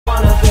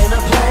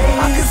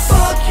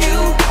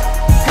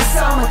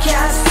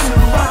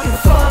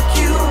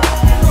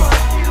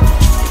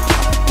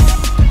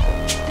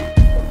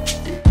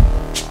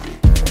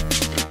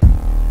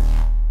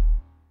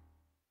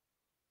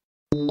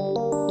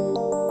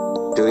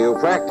Do you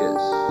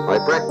practice? I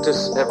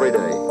practice every day.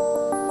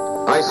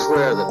 I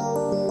swear that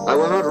I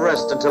will not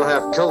rest until I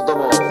have killed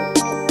them all.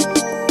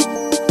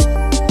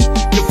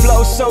 The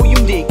flow's so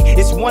unique,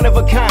 it's one of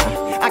a kind.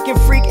 I can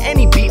freak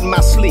any beat in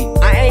my sleep,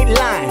 I ain't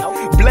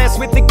lying. Blessed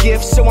with the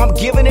gift, so I'm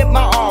giving it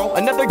my all.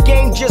 Another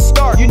game just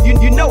started,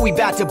 you know we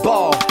bout to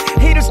ball.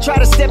 Haters try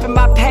to step in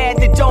my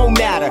path, it don't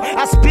matter.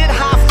 I spit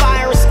high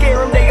fire and scare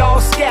them, they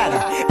all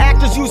scatter.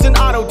 Actors using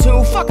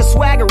auto-tune, fuck a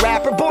swagger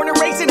rapper. Born and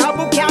raised in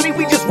Humboldt County,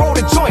 we just roll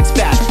the joints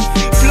fatter.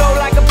 Flow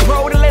like a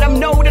pro to let them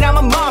know that I'm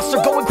a monster.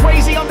 Going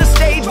crazy on the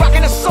stage,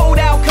 rocking a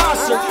sold-out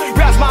concert.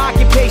 Rap's my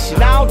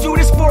occupation, I don't do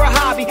this for a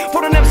hobby.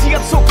 Put an MC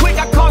up so quick,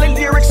 I call it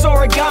lyrics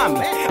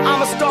origami.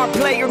 I'm a star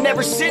player,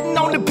 never sitting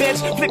on the bench.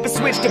 Flip and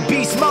switch to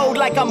beast mode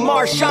like I'm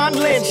Marshawn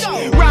Lynch.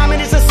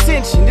 Rhyming is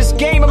ascension, this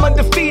game I'm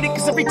undefeated.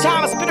 Cause every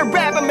time I spit a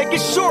rap, I'm making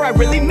sure I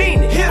really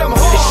mean it. Hit 'em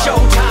hard. It's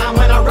showtime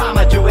when I rhyme,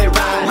 I do it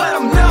right. Let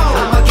 'em know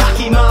I'm a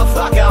cocky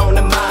motherfucker on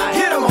the mic.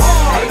 Hit 'em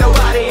hard. Ain't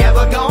nobody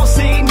ever gon'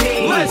 see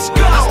me. Let's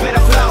go. I spit a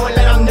flow and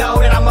let 'em know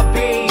that I'm a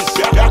beast.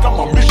 Back on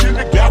my mission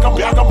again.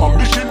 Back on my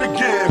mission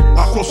again.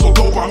 I flow so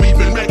dope, I'm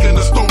even making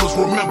the stoners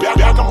remember.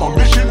 Back on my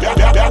mission.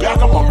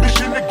 Back on my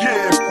mission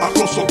again. I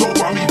flow so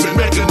dope, I'm even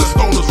making the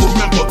stoners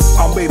remember.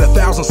 I made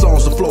 1,000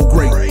 songs to flow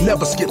great.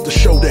 Never skipped a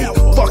show day.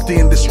 Fuck the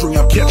industry,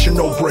 I'm catching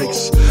no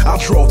breaks. I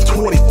drove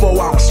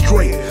 24 hours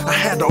straight. I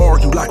had to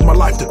argue like my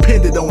life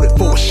depended on it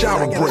for a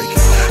shower break.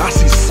 I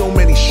see so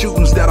many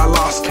shootings that I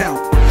lost count.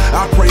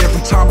 I pray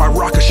every time I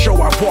rock a show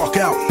I walk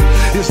out.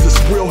 Is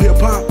this real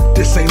hip-hop?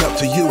 This ain't up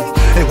to you.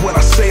 And when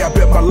I say I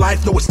bet my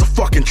life, no, it's the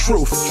fucking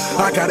truth.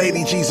 I got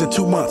 80 G's in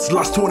 2 months,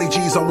 lost 20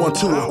 G's on one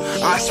tour.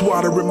 Ice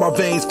water in my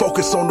veins,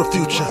 focus on the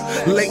future.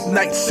 Late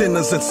night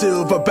sinners and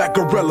silverback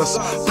gorillas.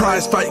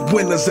 Prize fight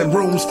winners and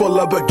rooms full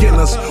of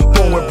beginners.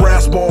 Born with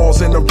brass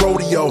balls in the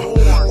rodeo.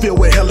 Filled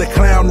with hella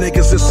clown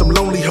niggas and some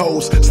lonely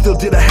hoes. Still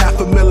did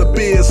 500,000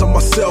 beers on my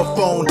cell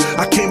phone.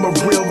 I came a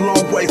real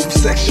long way from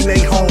Section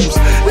 8 homes.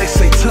 They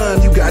say,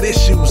 ton, you got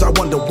issues, I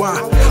wonder why.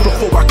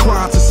 Before I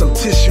cry into some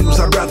tissues,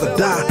 I'd rather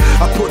die.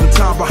 I put in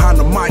time behind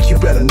the mic, you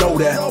better know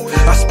that.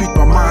 I speak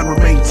my mind,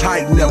 remain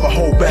tight, never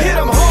hold back. Hit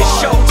 'em hard.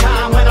 It's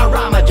showtime when I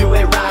rhyme, I do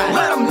it right.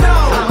 Let 'em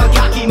know I'm a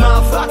cocky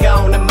motherfucker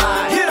on the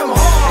mic. Hit 'em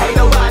hard. Ain't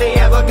nobody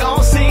ever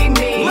gon' see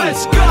me.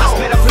 Let's go. I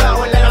spit a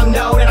flow and let 'em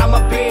know that I'm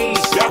a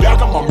beast.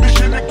 Back on my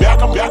mission again.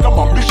 Back on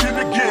my mission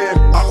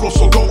again. I flow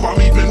so dope,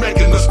 I'm even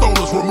making the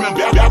stoners remember.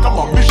 Back on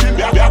my mission.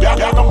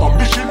 Back on my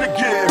mission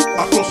again.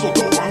 I flow so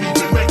dope, I'm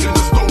even making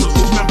the stoners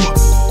remember.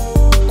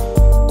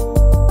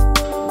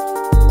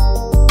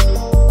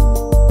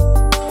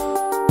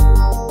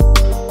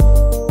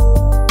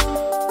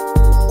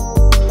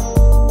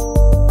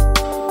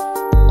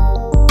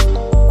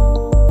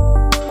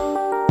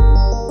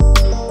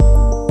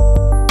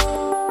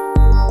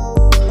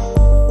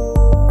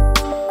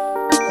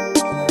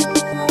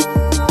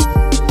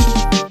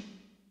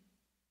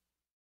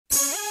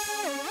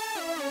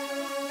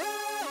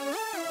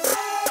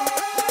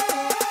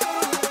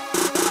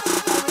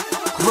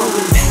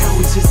 Growing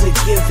pounds is a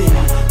given.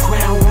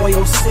 Crown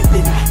Royal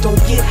sipping. Don't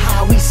get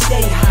high, we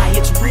stay high.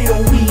 It's real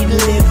weed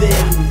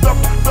living.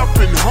 Up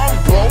in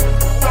Humboldt.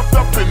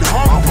 Up in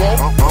Humboldt.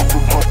 I'm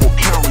from Humboldt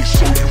County,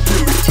 so you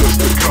really test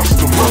the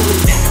customer.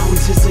 Growing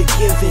pounds is a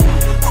given.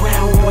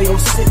 Crown Royal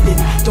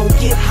sipping. Don't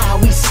get high,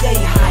 we stay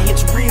high.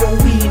 It's real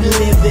weed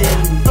living.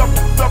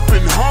 Up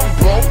in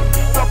Humboldt.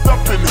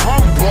 Up in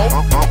Humboldt.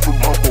 I'm from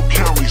Humboldt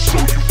County, so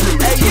you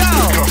really test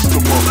the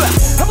customer.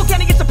 Humboldt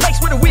County is the place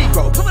where the weed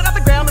grow. Pull it off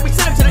the ground and we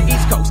send it to the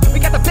East Coast. We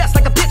got the best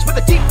like a bitch with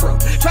a deep throat.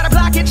 Try to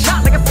block it,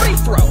 shot like a free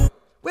throw.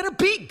 Where the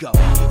beat go?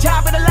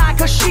 Top of the line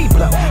cause she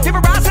blow. Give a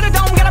rise to the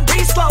dome, gotta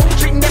be slow.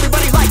 Treating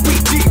everybody like we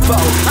Depot.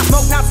 I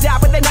smoke not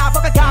stop, but then I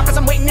fuck a cop cause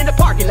I'm waiting in the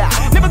parking lot.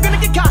 Never gonna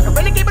get caught, a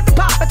renegade with the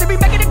pop. But we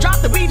making it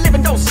drop, the weed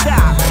living don't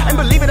stop. And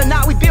believe it or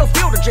not, we build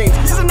field of dreams.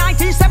 This is the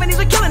 1970s,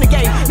 we're killing the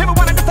game. Never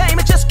wanted the fame,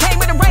 it just came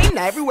with the rain.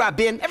 Now everywhere I've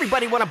been,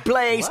 everybody wanna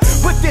blaze.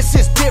 But this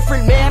is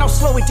different, man. I'll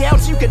slow it down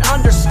so you can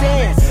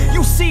understand.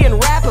 You see and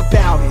rap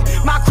about it.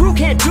 My crew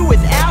can't do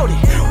without it.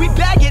 We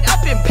bag it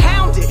up and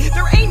pound it.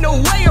 There ain't no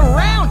way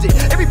around it.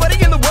 Everybody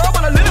in the world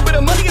want a little bit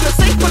of money in the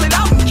safe, pull it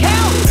out and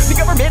count it. The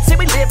government say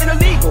we live in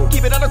illegal.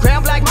 Keep it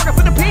underground, black market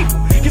for the people.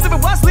 Cause if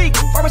it was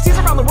legal, pharmacies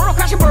around the world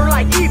crash and burn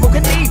like evil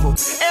Knievel.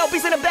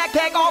 LB's in a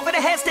backpack, all for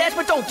the head stats,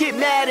 but don't get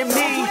mad at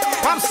me.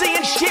 I'm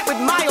seeing shit with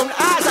my own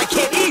eyes I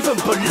can't even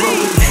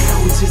believe.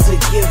 Pounds is a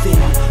given.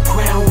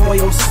 Crown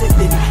Royal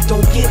sipping.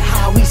 Don't get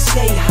high, we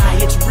stay high.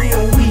 It's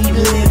real weed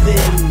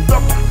living.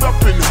 Up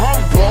in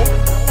Humboldt.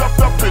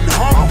 Up in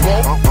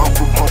Humboldt. I'm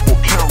from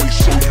Humboldt County,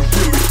 so you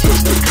really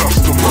test the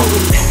customer.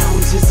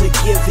 Pounds is a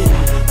given.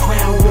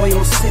 Crown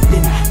Royal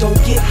sipping. Don't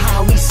get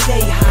high, we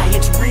stay high.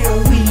 It's real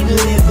weed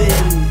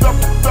living.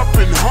 Up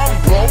in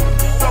Humboldt.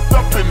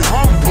 Up in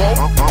Humboldt.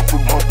 I'm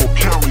from Humboldt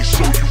County,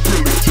 so you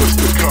really test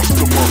the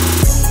customer.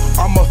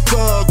 I'm a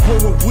thug,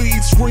 growing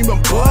weed,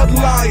 screaming Bud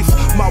Life.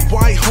 My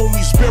white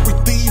homies bury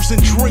thieves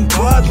and drink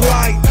Bud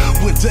Light.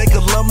 When Dank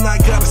alumni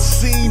got a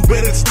scene,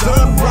 bet it's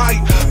done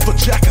right. For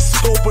Jack and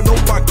Scope and on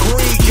my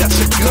green, catch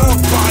a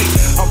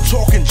gunfight. I'm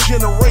talking G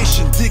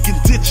generation, digging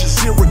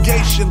ditches,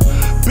 irrigation.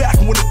 Back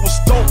when it was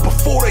dope,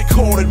 before they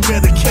called it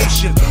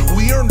medication.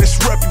 We earned this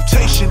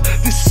reputation,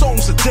 this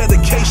song's a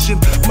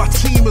dedication. My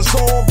team is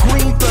all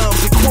green thumbs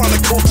and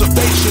chronic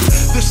cultivation.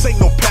 This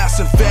ain't no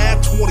passing fad,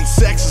 20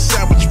 sacks and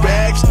sandwich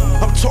bags.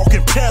 I'm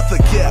talking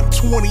Panther Gap,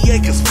 20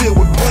 acres filled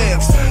with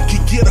plants.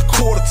 Can get a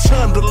quarter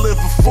ton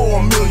delivered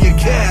for $1 million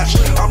cash.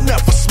 I'm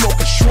never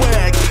smoking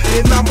swag,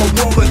 and I'm a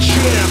roller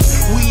champ.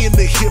 We in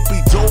the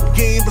hippie dope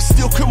game, but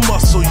still can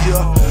muscle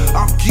ya.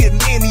 I'm getting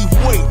any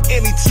weight,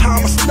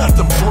 anytime, it's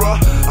nothing, bruh.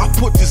 I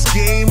put this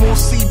game on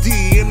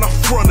CD and I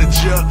fronted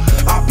ya.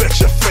 I bet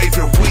your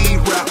favorite weed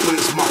rapper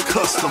is my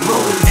customer.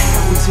 Rolling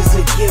pounds is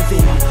a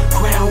given,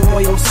 Crown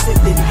Royal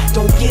sipping.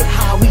 Don't get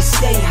high, we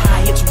stay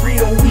high, it's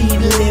real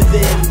weed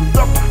living.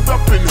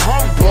 Up in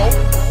Humboldt,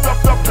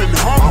 up in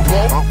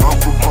Humboldt. I'm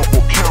from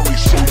Humboldt County,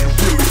 so you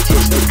really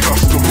just a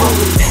customer.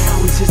 Rolling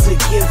pounds is a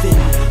given,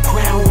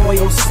 Crown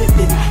Royal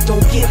sipping.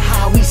 Don't get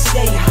high, we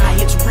stay high,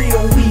 it's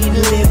real weed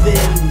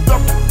living.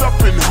 Up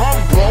in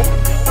Humboldt,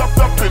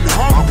 up in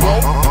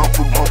Humboldt. I'm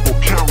from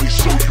Humboldt County,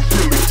 so you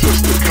really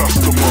just a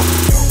customer.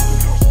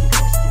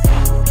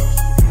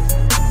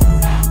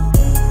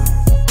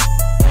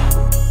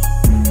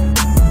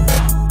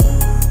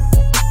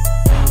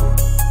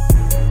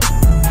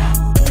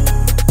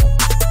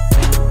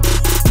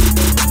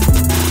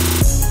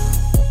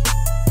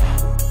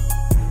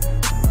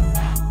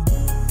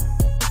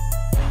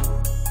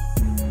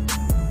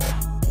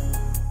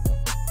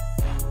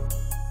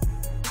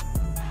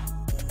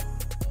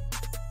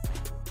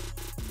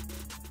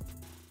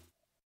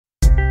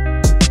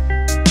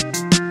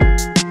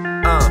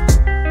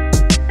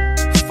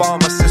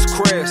 Pharmacist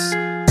Chris.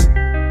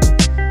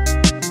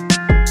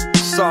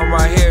 Song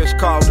right here is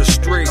called The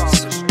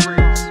Streets.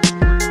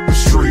 The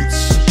streets.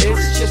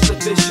 It's just a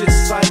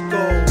vicious cycle.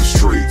 The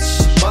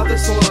streets.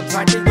 Mothers hold on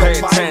tight to your Pay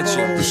Bible.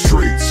 attention. The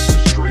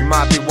streets. You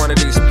might be one of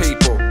these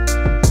people.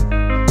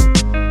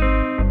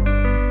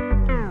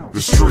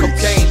 The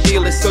streets. Cocaine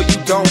dealers so you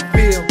don't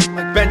feel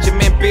like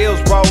Benjamin Bills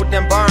rolled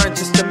them barn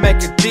just to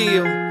make a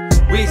deal.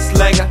 Weed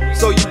slanger,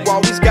 so you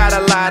always got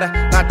a lighter.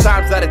 9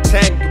 times out of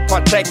 10, you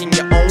partake in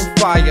your own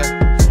fire.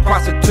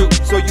 Prostitute,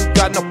 so you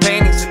got no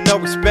paintings and no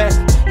respect.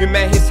 Your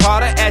man hits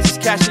harder as he's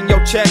cashing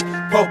your check.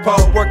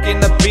 Popo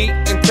working the beat,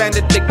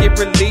 intended to give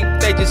relief.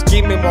 They just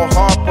give me more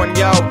harp on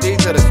yo.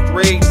 These are the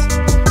streets.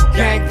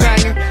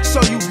 Gangbanger,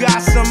 so you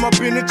got some up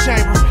in the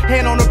chamber.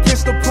 Hand on a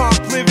pistol pump,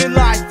 living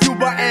life fueled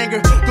by anger.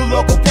 The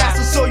local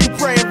pastor, so you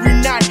pray every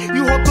night.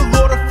 You hope the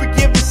Lord will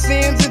forgive the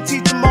sins and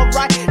teach them all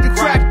right. The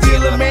crack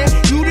dealer, man,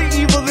 you the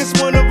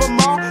evilest one of them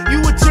all. You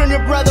would turn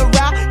your brother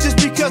out just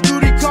because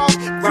duty calls.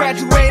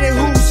 Graduating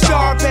who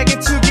star, begging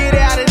to get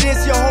out of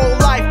this. Your whole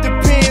life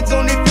depends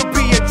on if you'll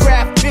be a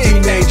draft pick.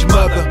 Teenage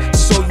mother,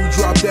 so you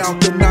dropped out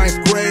the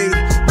 9th grade.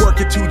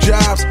 Working 2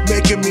 jobs,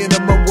 making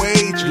minimum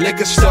wage.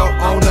 Liquor store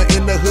owner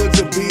in the hood's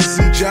a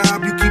busy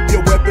job. You keep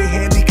your weapon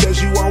handy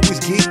cause you always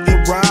get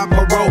and rob.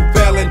 Parole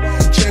felon,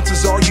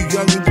 chances are you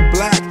young and you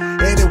black.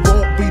 And it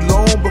won't be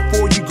long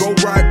before you go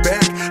right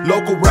back.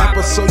 Local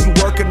rapper, so you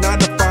working 9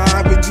 to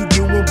 5. And you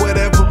doing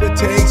whatever it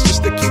takes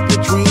just to keep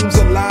your dreams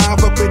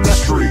alive up in the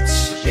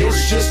streets.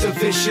 It's just a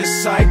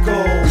vicious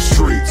cycle. The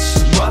streets.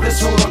 Mothers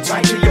hold on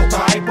tight to your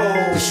Bible.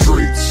 The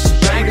streets.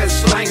 Bangers,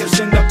 slangers,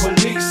 and the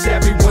police.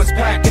 Everyone's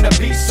packing a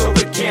piece so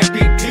there can't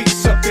be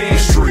peace up in The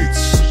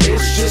streets.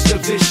 It's just a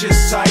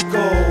vicious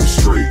cycle. The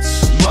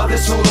streets.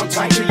 Mothers hold on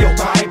tight to your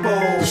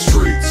Bible. The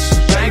streets.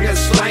 Bangers,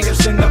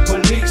 slangers, and the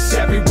police.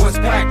 Everyone's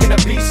packing a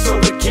piece so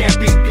there can't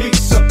be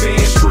peace up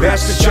in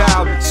That's the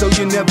child, so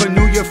you never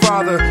knew your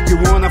father. You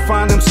wanna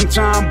find him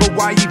sometime, but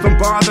why even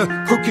bother?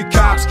 Crooked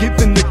cops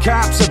giving the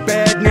cops a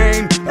bad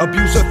name.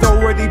 Abuse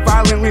authority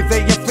violently,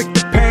 they inflict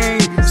the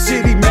pain.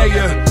 City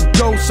mayor,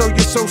 go so you're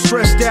so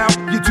stressed out.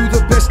 You do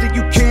the best that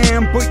you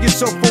can, but you're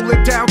so full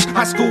of doubt.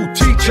 High school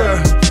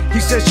teacher, he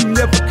says you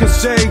never could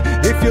say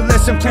if your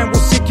lesson plan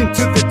was sink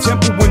into the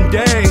temple one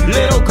day.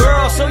 Little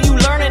girl, so you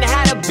learning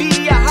how to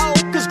be a hoe.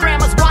 Cause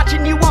grandma's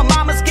watching you while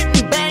mama's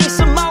getting banged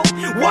some more.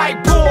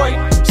 White boy,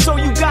 so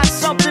you got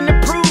something to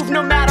prove.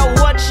 No matter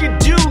what you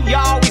do, you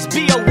always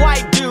be a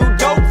white dude.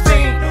 Dope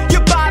fiend,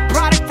 you're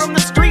byproduct from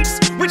the streets,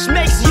 which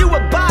makes you a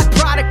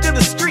byproduct of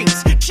the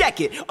streets. Check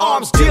it,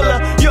 arms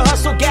dealer, you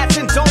hustle gats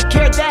and don't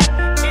care that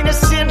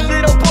innocent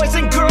little boys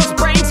and girls'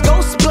 brains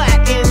go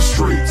splatting. The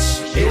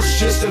streets. It's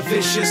just a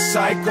vicious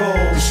cycle.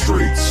 The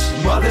streets.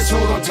 Mothers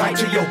hold on tight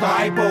to your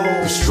Bible.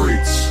 The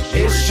streets.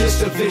 It's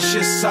just a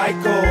vicious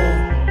cycle.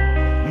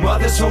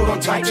 Mothers hold on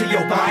tight to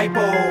your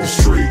Bible. The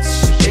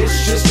streets.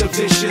 It's just a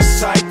vicious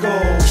cycle.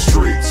 The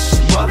streets.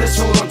 Mothers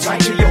hold on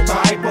tight to your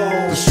Bible.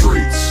 The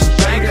streets.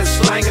 Bangers,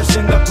 slangers,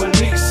 and the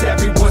police.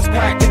 Everyone's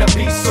packing a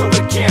piece so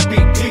there can't be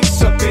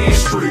peace up in The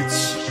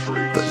streets.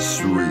 The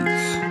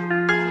streets.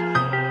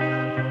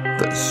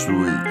 The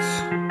streets.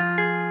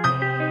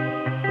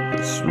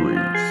 The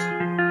streets.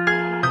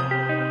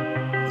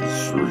 The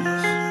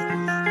streets.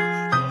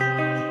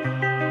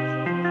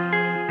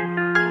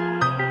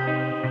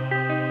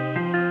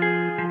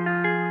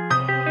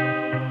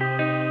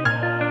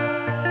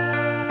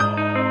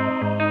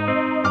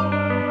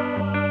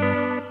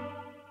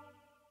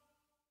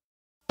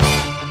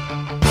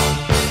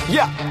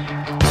 Yeah.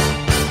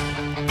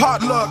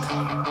 Potluck,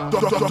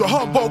 the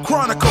Humboldt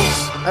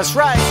Chronicles. That's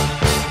right.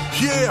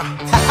 Yeah.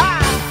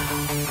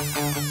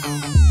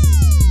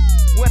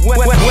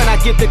 When I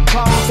get the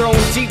call,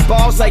 throwing deep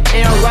balls like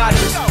Aaron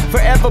Rodgers.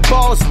 Forever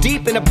balls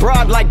deep and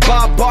abroad like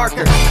Bob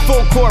Barker.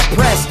 Full court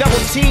press, double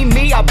team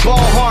me, I ball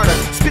harder.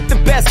 Spit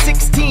the best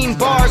 16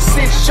 bars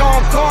since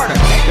Sean Carter.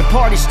 The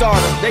party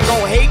starter, they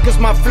gon' hate cause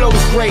my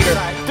flow's greater.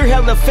 They're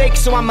hella fake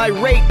so I'm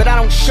irate, but I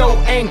don't show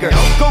anger.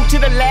 Go to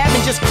the lab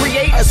and just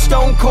create a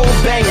stone cold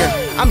banger.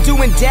 I'm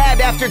doing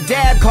dab after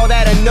dab, call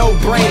that a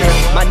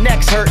no-brainer. My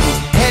neck's hurting,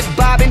 head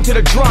bobbing to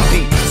the drum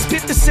beat.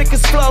 Spit the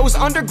sickest flows,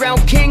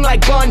 underground king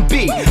like Bun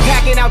B.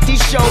 Packing out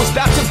these shows,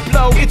 about to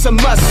blow, it's a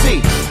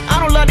must-see. I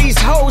don't love these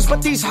hoes,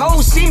 but these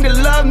hoes seem to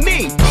love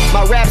me.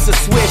 My rap's a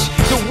swish,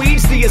 the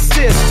weed's the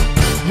assist.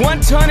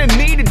 1 ton of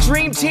me, the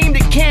dream team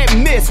that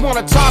can't miss.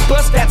 Wanna top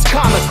us? That's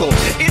comical.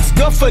 It's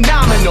the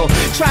phenomenal.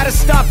 Try to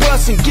stop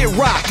us and get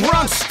rocked. We're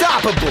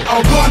unstoppable.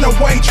 A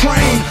runaway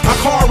train, a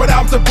car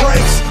without the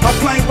brakes, a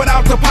plane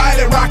without the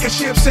pilot, rocket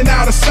ships in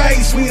outer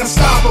space. We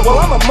unstoppable. Well,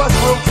 I'm a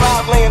mushroom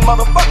cloud laying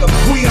motherfucker.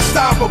 We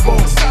unstoppable.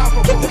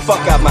 Get the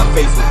fuck out my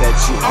face with that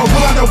shit. A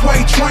runaway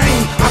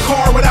train, a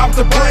car without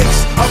the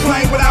brakes, a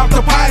plane without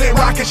the pilot,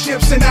 rocket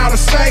ships in outer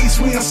space.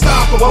 We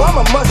unstoppable. Well, I'm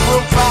a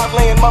mushroom cloud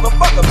laying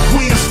motherfucker.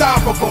 We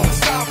unstoppable.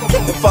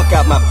 Get the fuck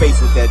out my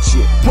face with that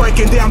shit.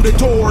 Breaking down the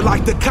door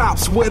like the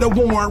cops with a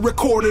warrant.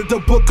 Recorded the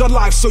book of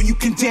life so you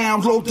can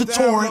download the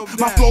torrent.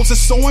 My flows are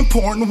so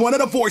important, one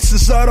of the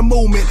voices of the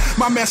movement.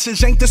 My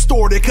message ain't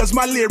distorted cause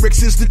my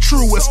lyrics is the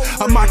truest.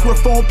 A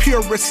microphone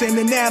purist and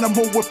an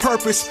animal with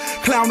purpose.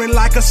 Clowning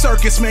like a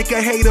circus, make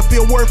a hater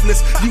feel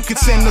worthless. You could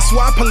send the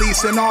SWAT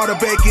police and all the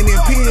bacon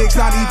and pigs.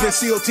 Not even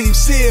SEAL Team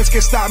 6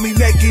 can stop me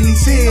making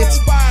these hits.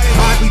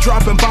 I be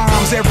dropping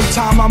bombs every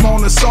time I'm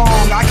on a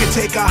song. I can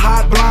take a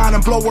hot blind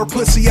and blow her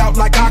pussy out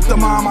like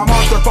Octomom. I'm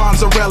Arthur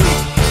Fonzarelli.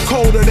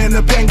 Colder than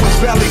the penguin's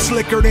belly,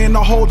 slicker than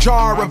a whole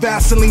jar of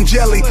Vaseline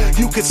jelly.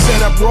 You could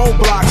set up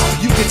roadblocks,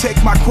 you could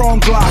take my chrome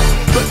Glock,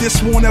 but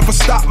this won't ever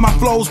stop my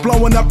flows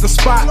blowing up the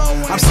spot.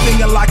 I'm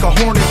stinging like a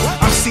hornet,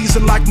 I'm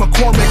seasoned like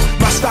McCormick.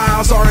 My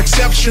styles are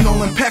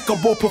exceptional,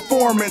 impeccable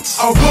performance.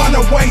 A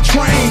runaway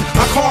train,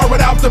 a car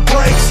without the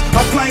brakes,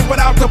 a plane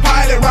without the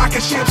pilot,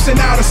 rocket ships in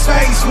outer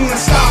space. We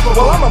unstoppable.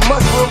 Well, I'm a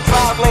mushroom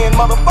cloud laying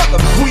motherfucker.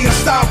 We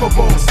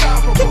unstoppable.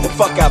 Get the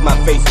fuck out my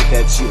face with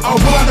that shit. A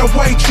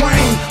runaway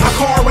train, a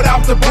car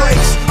without the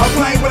brakes, a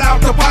plane without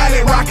the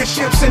pilot, rocket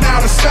ships in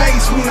outer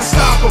space. We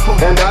unstoppable.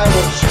 And I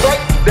will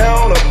strike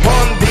down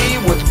upon thee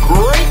with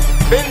great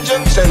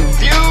vengeance and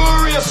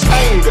furious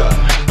anger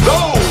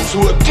those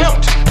who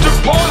attempt to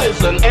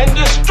poison and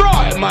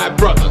destroy my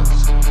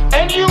brothers.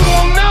 And you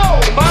will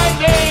know my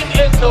name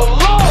is the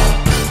Lord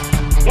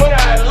when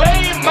I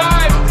lay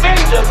my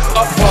vengeance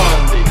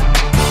upon thee.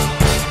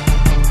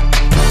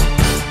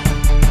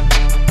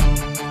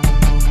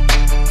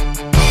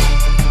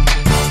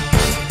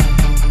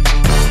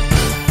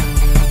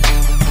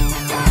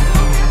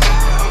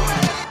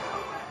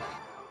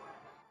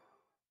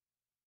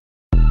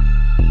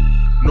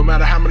 No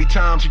matter how many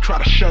times you try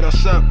to shut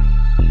us up,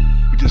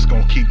 we just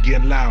gonna keep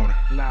getting louder.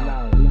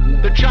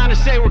 They're trying to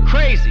say we're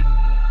crazy.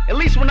 At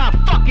least we're not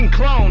fucking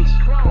clones.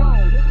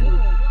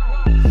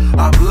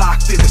 I'm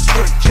locked in a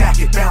straight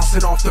jacket,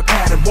 bouncing off the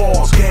padded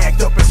walls,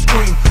 gagged up and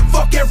scream.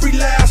 Fuck every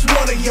last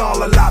one of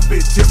y'all, a lot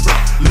bit different,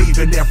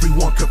 leaving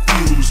everyone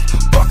confused.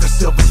 Fuck a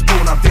silver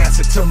spoon, I'm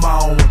dancing to my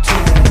own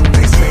tune.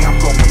 They say I'm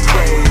going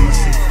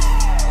crazy,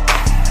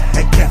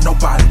 and can't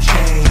nobody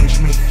change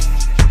me.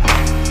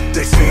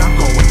 They say I'm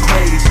going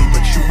crazy,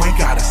 but you ain't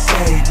gotta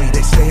save me.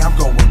 They say I'm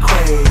going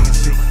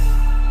crazy.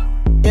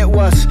 It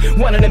was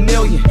 1 in a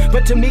million,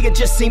 but to me it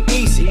just seemed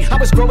easy. I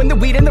was growing the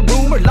weed in the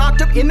room or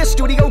locked up in the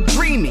studio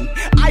dreaming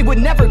I would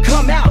never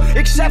come out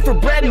except for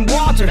bread and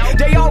water.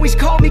 They always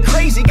called me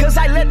crazy cause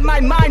I let my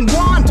mind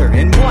wander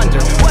and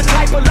wonder what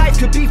type of life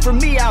could be for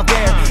me out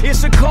there.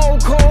 It's a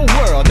cold, cold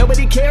world.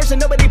 Nobody cares and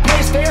nobody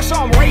plays fair, so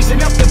I'm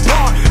raising up the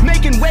bar,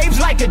 making waves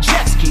like a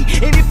jet ski.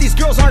 And if these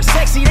girls aren't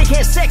sexy, they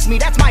can't sex me.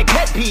 That's my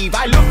pet peeve.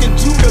 I looked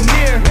into the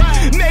mirror.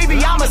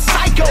 Maybe I'm a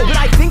psycho, but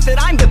I think that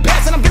I'm the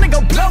best, and I'm gonna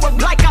go blow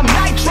up like I'm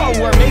Nitro,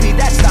 or maybe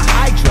that's the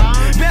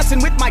Hydra.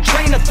 Messing with my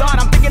train of thought,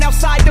 I'm thinking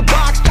outside the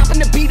box,